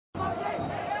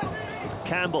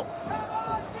Campbell.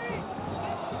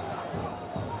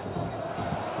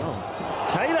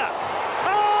 Taylor.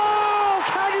 Oh,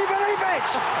 can you believe it?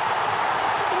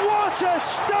 What a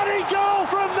stunning goal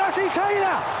from Matty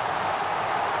Taylor.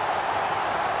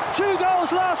 2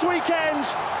 goals last weekend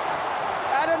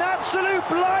and an absolute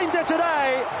blinder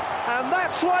today, and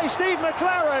that's why Steve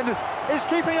McLaren is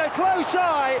keeping a close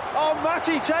eye on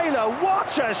Matty Taylor.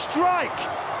 What a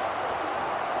strike!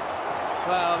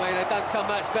 Well, I mean, they don't come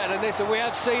much better than this, and we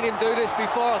have seen him do this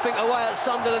before, I think away at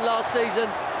Sunderland last season.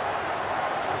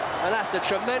 And that's a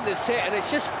tremendous hit, and it's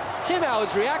just Tim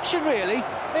Howard's reaction, really.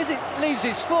 As it leaves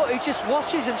his foot, he just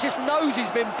watches and just knows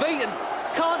he's been beaten,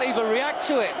 can't even react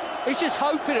to it. He's just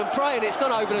hoping and praying it's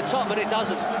gone over the top, and it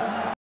doesn't.